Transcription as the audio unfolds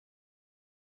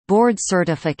Board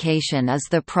certification is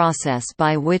the process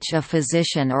by which a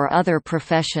physician or other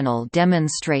professional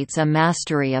demonstrates a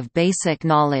mastery of basic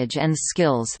knowledge and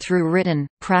skills through written,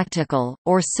 practical,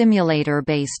 or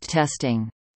simulator-based testing.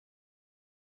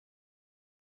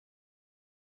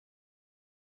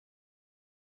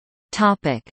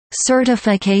 Topic: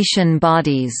 Certification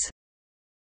bodies.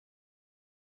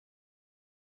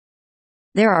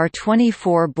 There are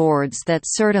 24 boards that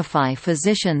certify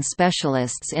physician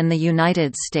specialists in the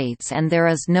United States, and there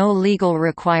is no legal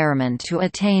requirement to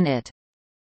attain it.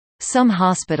 Some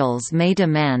hospitals may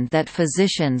demand that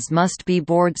physicians must be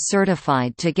board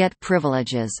certified to get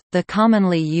privileges. The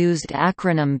commonly used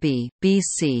acronym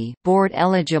BC, board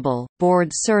eligible,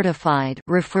 board certified,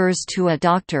 refers to a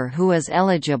doctor who is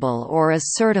eligible or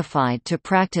is certified to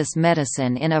practice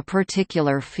medicine in a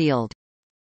particular field.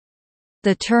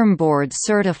 The term board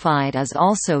certified is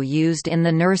also used in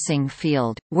the nursing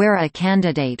field, where a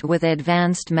candidate with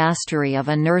advanced mastery of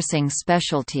a nursing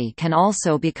specialty can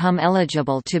also become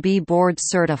eligible to be board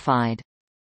certified.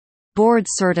 Board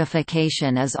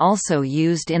certification is also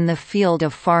used in the field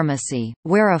of pharmacy,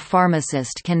 where a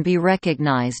pharmacist can be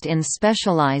recognized in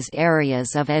specialized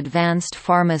areas of advanced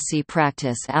pharmacy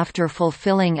practice after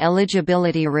fulfilling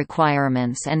eligibility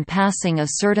requirements and passing a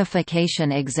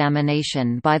certification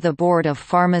examination by the Board of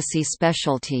Pharmacy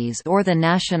Specialties or the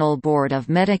National Board of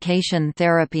Medication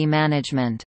Therapy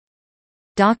Management.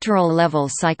 Doctoral-level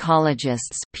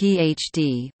psychologists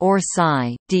PhD, or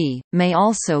Psy.D., may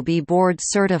also be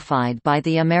board-certified by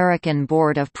the American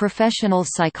Board of Professional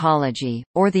Psychology,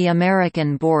 or the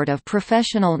American Board of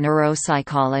Professional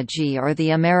Neuropsychology, or the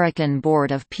American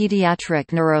Board of Pediatric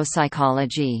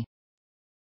Neuropsychology.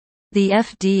 The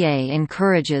FDA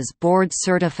encourages board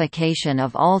certification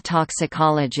of all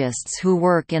toxicologists who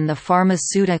work in the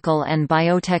pharmaceutical and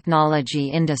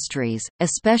biotechnology industries,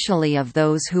 especially of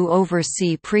those who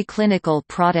oversee preclinical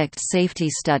product safety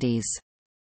studies.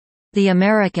 The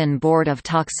American Board of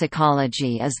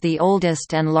Toxicology is the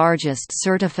oldest and largest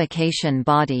certification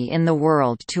body in the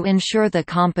world to ensure the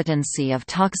competency of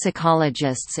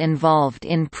toxicologists involved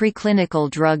in preclinical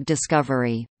drug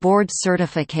discovery. Board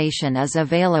certification is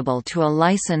available to a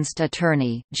licensed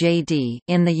attorney (JD)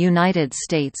 in the United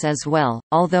States as well,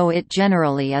 although it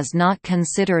generally is not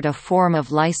considered a form of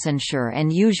licensure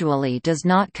and usually does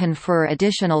not confer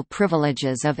additional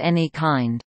privileges of any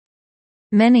kind.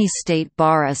 Many state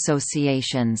bar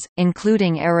associations,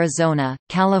 including Arizona,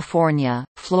 California,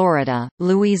 Florida,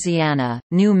 Louisiana,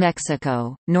 New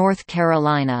Mexico, North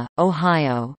Carolina,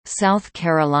 Ohio, South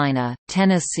Carolina,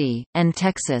 Tennessee, and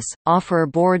Texas, offer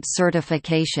board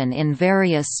certification in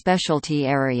various specialty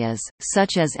areas,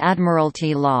 such as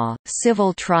admiralty law,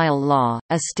 civil trial law,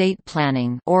 estate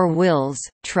planning or wills,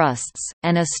 trusts,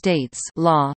 and estates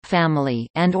law, family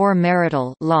and/or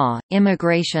marital law,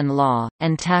 immigration law,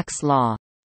 and tax law.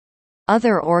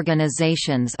 Other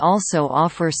organizations also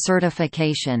offer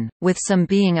certification, with some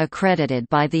being accredited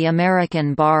by the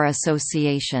American Bar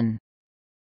Association.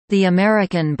 The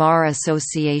American Bar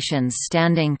Association's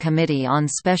Standing Committee on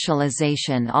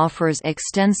Specialization offers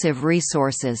extensive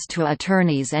resources to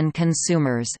attorneys and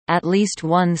consumers. At least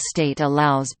one state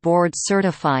allows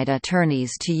board-certified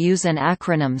attorneys to use an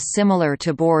acronym similar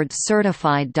to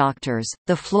board-certified doctors.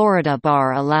 The Florida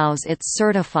Bar allows its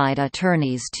certified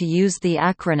attorneys to use the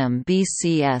acronym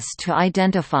BCS to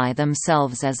identify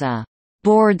themselves as a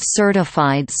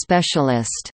board-certified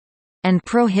specialist, and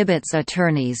prohibits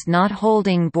attorneys not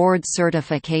holding board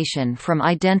certification from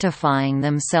identifying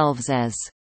themselves as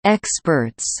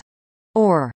experts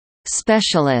or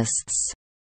specialists,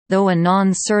 though a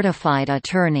non-certified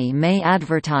attorney may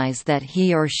advertise that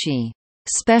he or she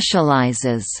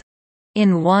specializes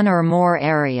in one or more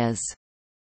areas.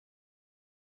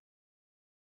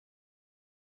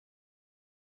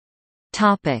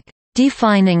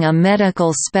 Defining a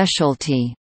medical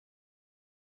specialty.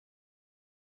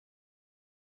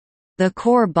 The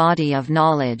core body of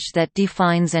knowledge that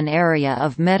defines an area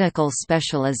of medical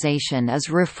specialization is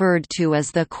referred to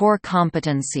as the core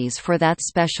competencies for that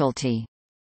specialty.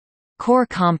 Core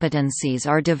competencies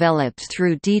are developed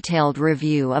through detailed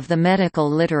review of the medical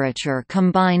literature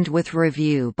combined with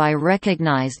review by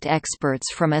recognized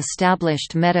experts from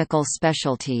established medical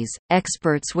specialties,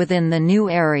 experts within the new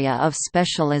area of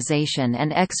specialization,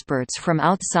 and experts from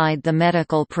outside the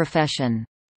medical profession.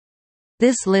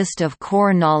 This list of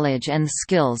core knowledge and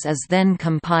skills is then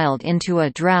compiled into a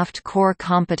draft core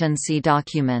competency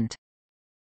document.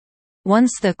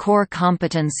 Once the core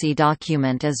competency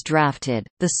document is drafted,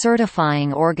 the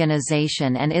certifying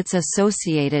organization and its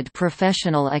associated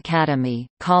professional academy,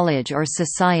 college or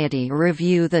society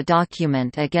review the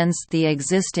document against the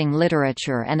existing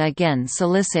literature and again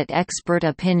solicit expert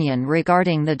opinion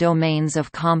regarding the domains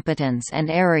of competence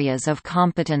and areas of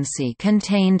competency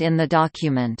contained in the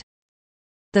document.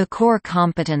 The core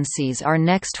competencies are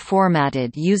next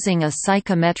formatted using a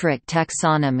psychometric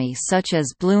taxonomy such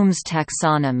as Bloom's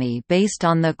taxonomy based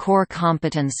on the core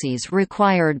competencies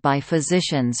required by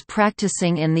physicians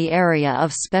practicing in the area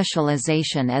of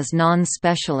specialization as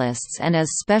non-specialists and as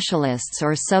specialists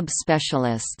or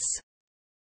subspecialists.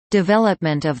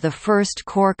 Development of the first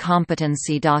core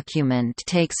competency document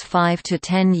takes 5 to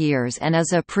 10 years and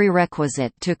is a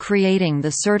prerequisite to creating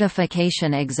the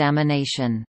certification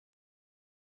examination.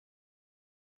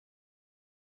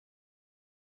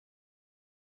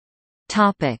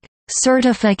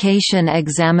 Certification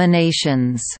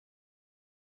examinations.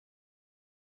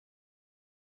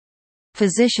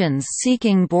 Physicians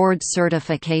seeking board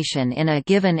certification in a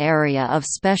given area of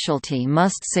specialty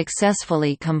must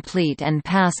successfully complete and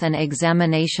pass an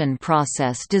examination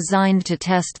process designed to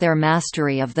test their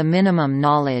mastery of the minimum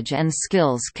knowledge and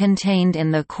skills contained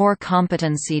in the core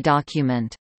competency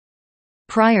document.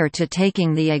 Prior to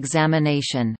taking the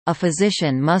examination, a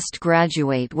physician must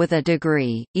graduate with a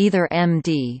degree, either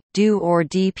MD, DO or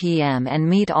DPM, and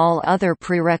meet all other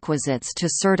prerequisites to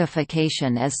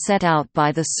certification as set out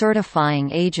by the certifying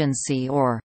agency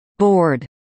or board.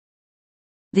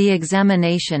 The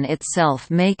examination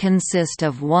itself may consist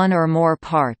of one or more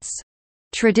parts.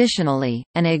 Traditionally,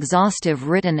 an exhaustive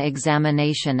written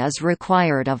examination is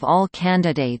required of all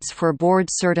candidates for board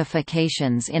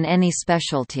certifications in any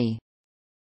specialty.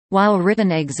 While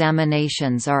written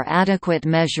examinations are adequate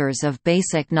measures of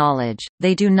basic knowledge,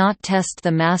 they do not test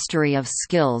the mastery of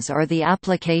skills or the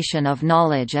application of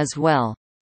knowledge as well.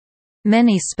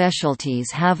 Many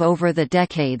specialties have over the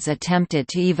decades attempted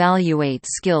to evaluate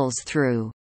skills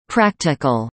through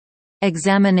practical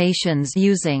examinations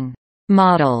using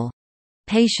model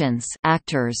patients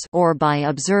actors or by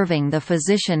observing the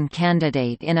physician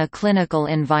candidate in a clinical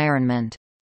environment.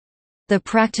 The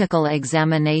practical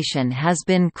examination has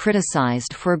been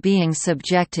criticized for being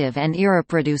subjective and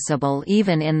irreproducible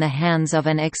even in the hands of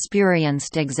an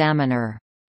experienced examiner.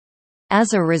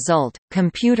 As a result,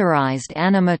 computerized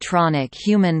animatronic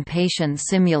human patient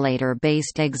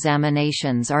simulator-based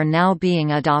examinations are now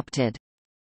being adopted.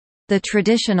 The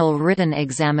traditional written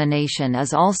examination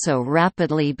is also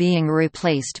rapidly being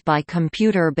replaced by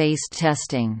computer-based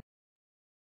testing.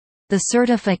 The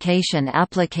certification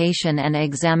application and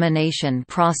examination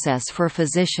process for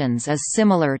physicians is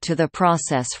similar to the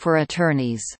process for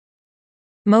attorneys.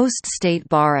 Most state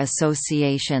bar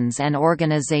associations and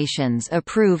organizations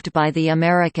approved by the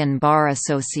American Bar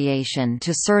Association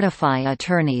to certify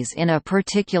attorneys in a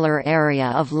particular area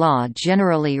of law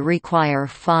generally require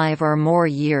 5 or more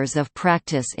years of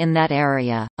practice in that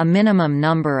area, a minimum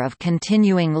number of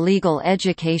continuing legal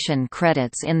education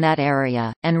credits in that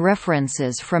area, and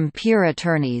references from peer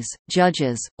attorneys,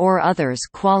 judges, or others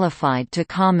qualified to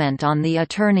comment on the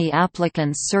attorney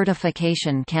applicant's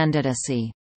certification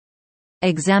candidacy.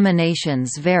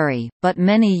 Examinations vary, but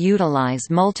many utilize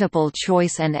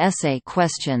multiple-choice and essay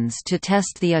questions to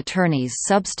test the attorney's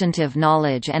substantive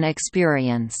knowledge and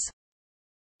experience.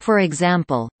 For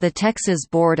example, the Texas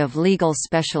Board of Legal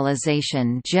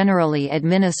Specialization generally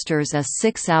administers a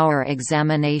 6-hour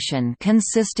examination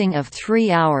consisting of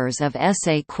 3 hours of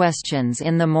essay questions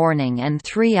in the morning and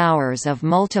 3 hours of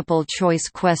multiple-choice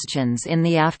questions in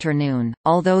the afternoon,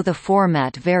 although the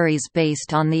format varies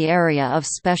based on the area of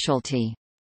specialty.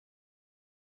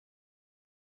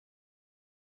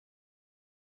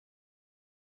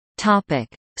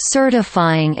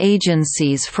 Certifying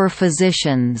agencies for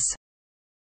physicians.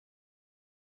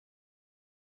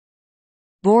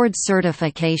 Board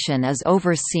certification is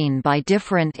overseen by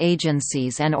different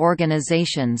agencies and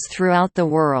organizations throughout the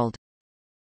world.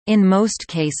 In most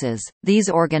cases, these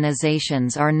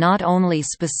organizations are not only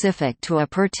specific to a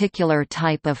particular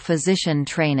type of physician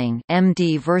training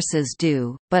 (MD versus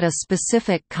DO), but a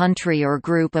specific country or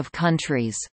group of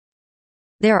countries.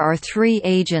 There are 3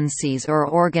 agencies or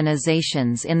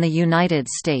organizations in the United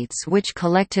States which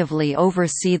collectively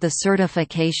oversee the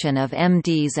certification of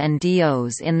MDs and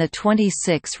DOs in the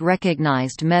 26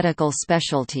 recognized medical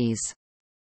specialties.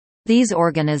 These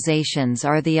organizations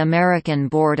are the American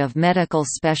Board of Medical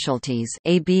Specialties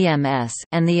 (ABMS)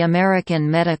 and the American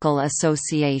Medical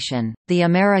Association, the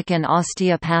American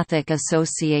Osteopathic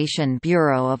Association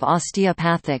Bureau of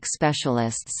Osteopathic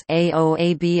Specialists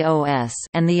 (AOABOS),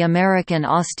 and the American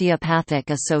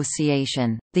Osteopathic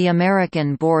Association, the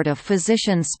American Board of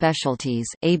Physician Specialties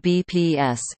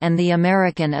 (ABPS), and the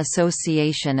American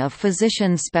Association of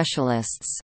Physician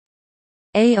Specialists.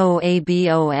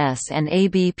 AOABOS and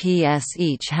ABPS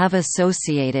each have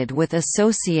associated with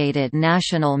Associated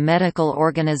National Medical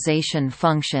Organization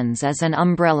functions as an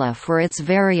umbrella for its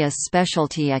various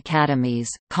specialty academies,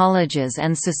 colleges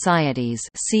and societies.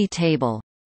 See table.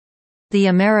 The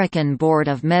American Board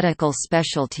of Medical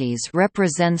Specialties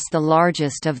represents the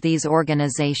largest of these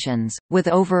organizations, with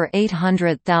over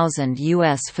 800,000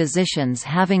 U.S. physicians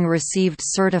having received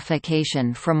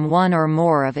certification from one or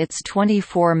more of its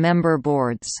 24 member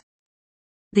boards.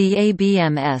 The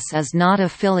ABMS is not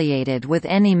affiliated with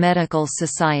any medical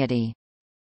society.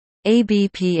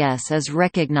 ABPS is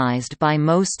recognized by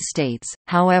most states,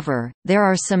 however, there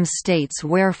are some states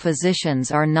where physicians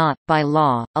are not, by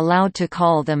law, allowed to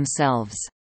call themselves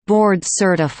board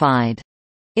certified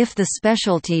if the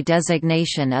specialty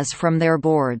designation is from their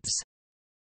boards.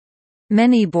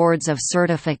 Many boards of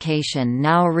certification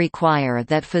now require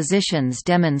that physicians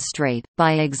demonstrate,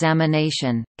 by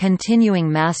examination,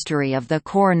 continuing mastery of the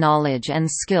core knowledge and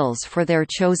skills for their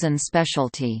chosen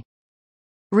specialty.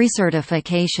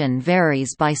 Recertification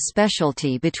varies by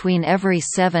specialty between every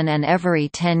 7 and every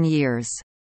 10 years.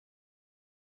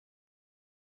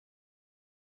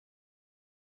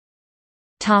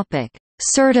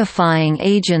 Certifying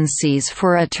agencies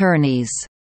for attorneys.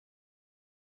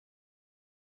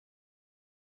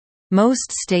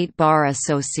 Most state bar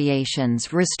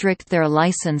associations restrict their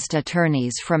licensed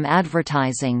attorneys from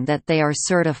advertising that they are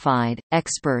certified,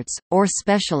 experts, or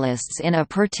specialists in a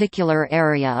particular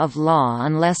area of law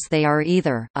unless they are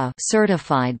either a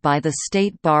certified by the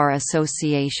State Bar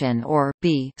Association or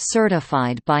b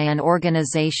certified by an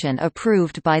organization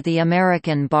approved by the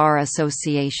American Bar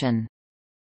Association.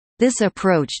 This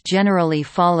approach generally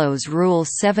follows Rule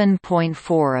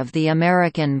 7.4 of the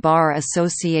American Bar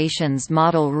Association's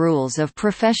Model Rules of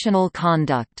Professional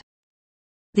Conduct.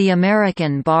 The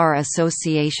American Bar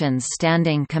Association's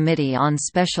Standing Committee on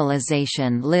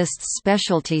Specialization lists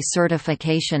specialty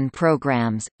certification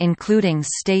programs, including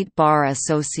state bar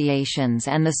associations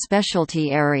and the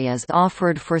specialty areas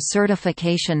offered for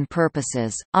certification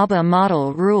purposes. ABA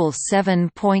Model Rule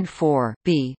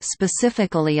 7.4(b)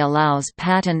 specifically allows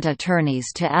patent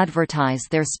attorneys to advertise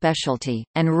their specialty,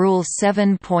 and Rule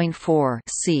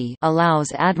 7.4(c) allows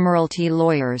admiralty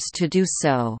lawyers to do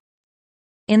so.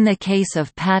 In the case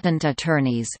of patent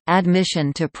attorneys,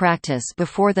 admission to practice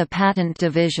before the Patent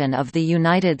Division of the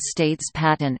United States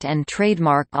Patent and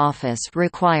Trademark Office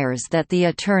requires that the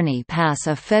attorney pass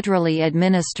a federally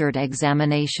administered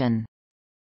examination.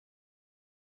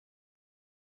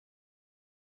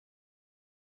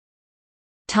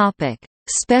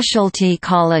 Specialty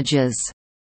colleges.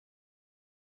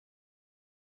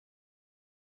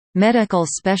 Medical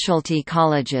specialty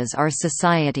colleges are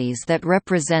societies that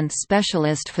represent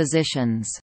specialist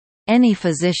physicians. Any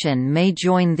physician may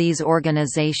join these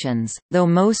organizations, though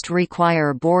most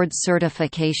require board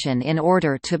certification in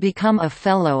order to become a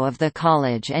fellow of the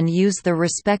college and use the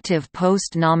respective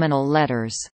post-nominal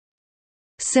letters.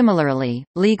 Similarly,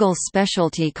 legal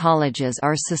specialty colleges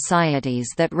are societies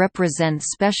that represent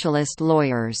specialist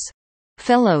lawyers.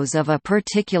 Fellows of a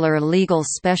particular legal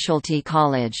specialty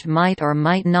college might or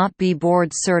might not be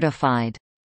board certified.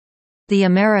 The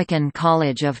American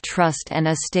College of Trust and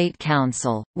Estate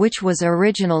Counsel, which was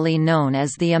originally known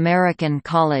as the American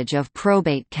College of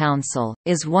Probate Counsel,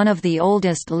 is one of the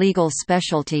oldest legal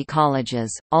specialty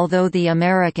colleges, although the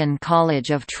American College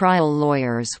of Trial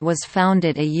Lawyers was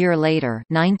founded a year later,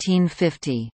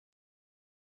 1950.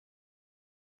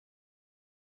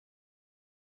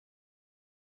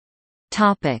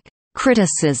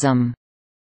 Criticism.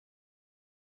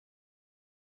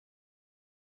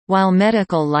 While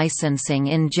medical licensing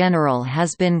in general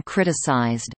has been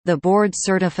criticized, the board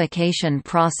certification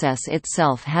process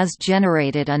itself has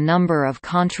generated a number of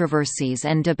controversies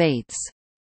and debates.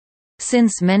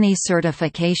 Since many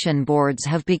certification boards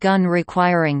have begun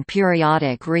requiring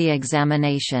periodic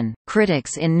re-examination,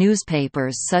 critics in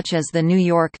newspapers such as The New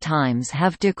York Times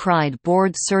have decried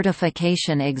board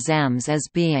certification exams as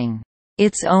being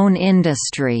its own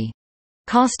industry,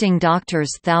 costing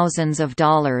doctors thousands of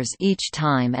dollars each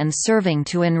time and serving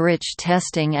to enrich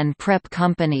testing and prep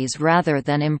companies rather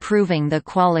than improving the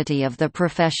quality of the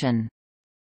profession.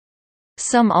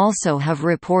 Some also have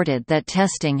reported that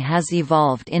testing has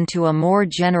evolved into a more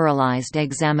generalized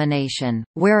examination,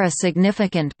 where a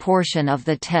significant portion of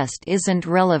the test isn't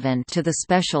relevant to the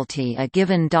specialty a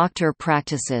given doctor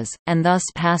practices, and thus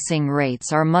passing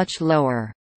rates are much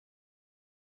lower.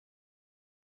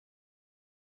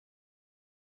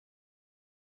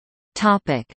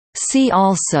 See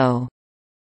also: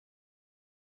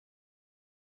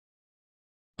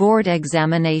 Board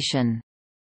examination.